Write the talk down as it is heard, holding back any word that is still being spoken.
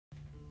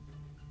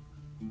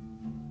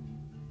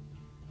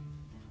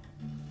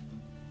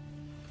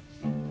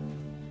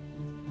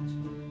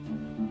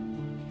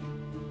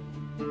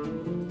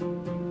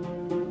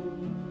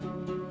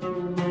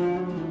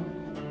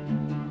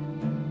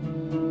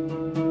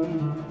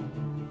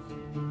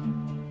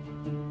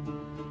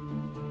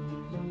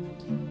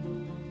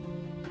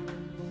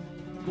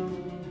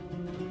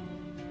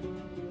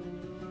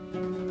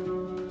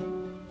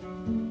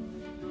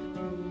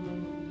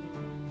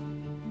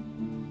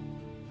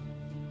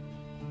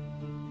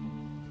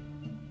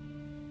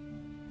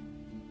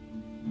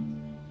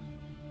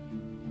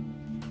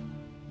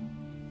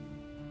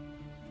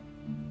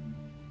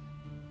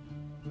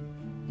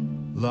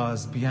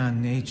laws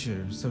beyond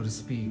nature, so to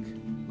speak,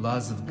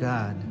 laws of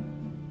God.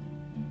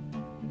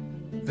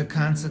 The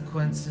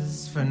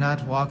consequences for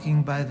not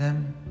walking by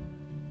them?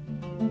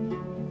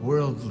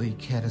 Worldly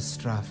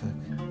catastrophic.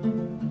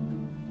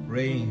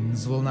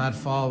 Rains will not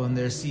fall in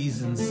their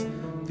seasons.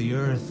 The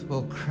earth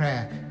will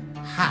crack,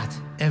 hot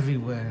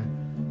everywhere.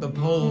 The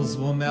poles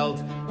will melt,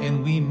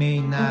 and we may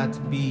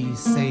not be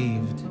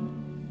saved.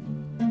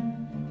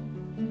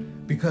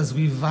 Because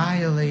we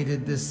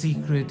violated the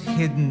secret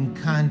hidden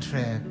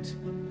contract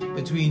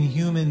between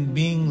human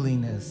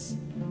beingliness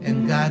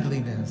and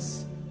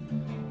godliness.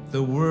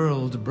 The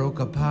world broke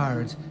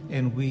apart,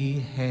 and we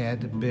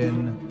had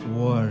been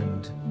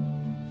warned.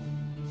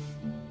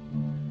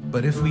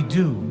 But if we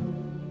do,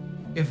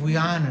 if we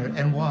honor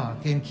and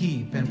walk and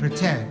keep and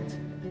protect,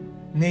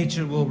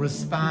 nature will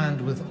respond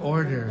with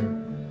order.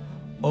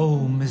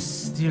 Oh,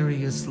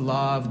 mysterious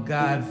law of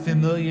God,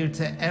 familiar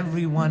to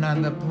everyone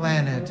on the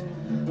planet,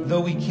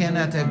 though we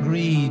cannot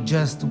agree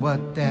just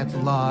what that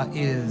law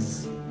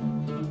is.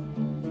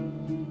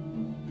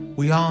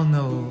 We all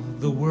know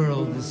the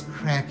world is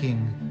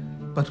cracking,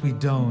 but we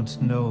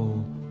don't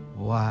know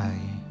why.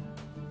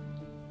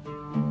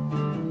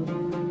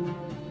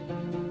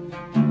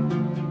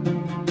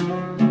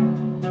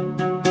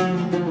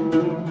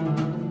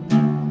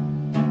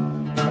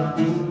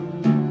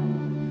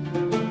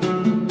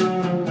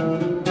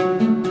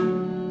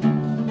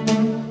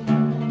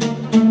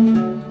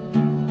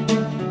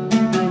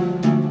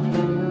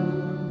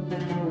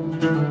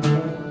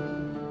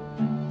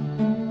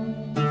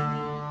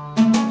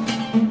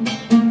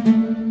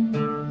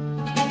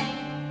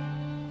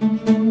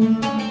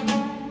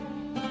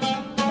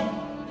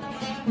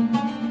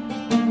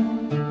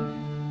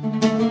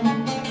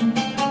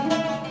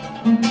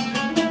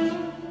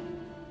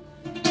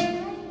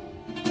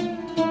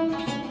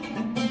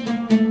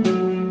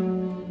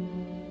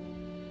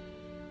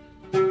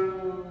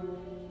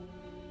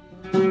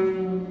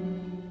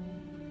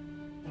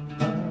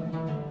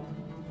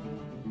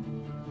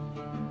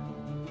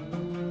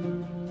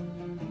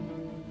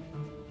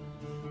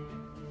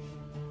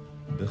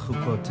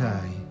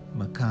 Behuqotai,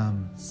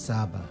 Maqam,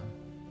 Saba.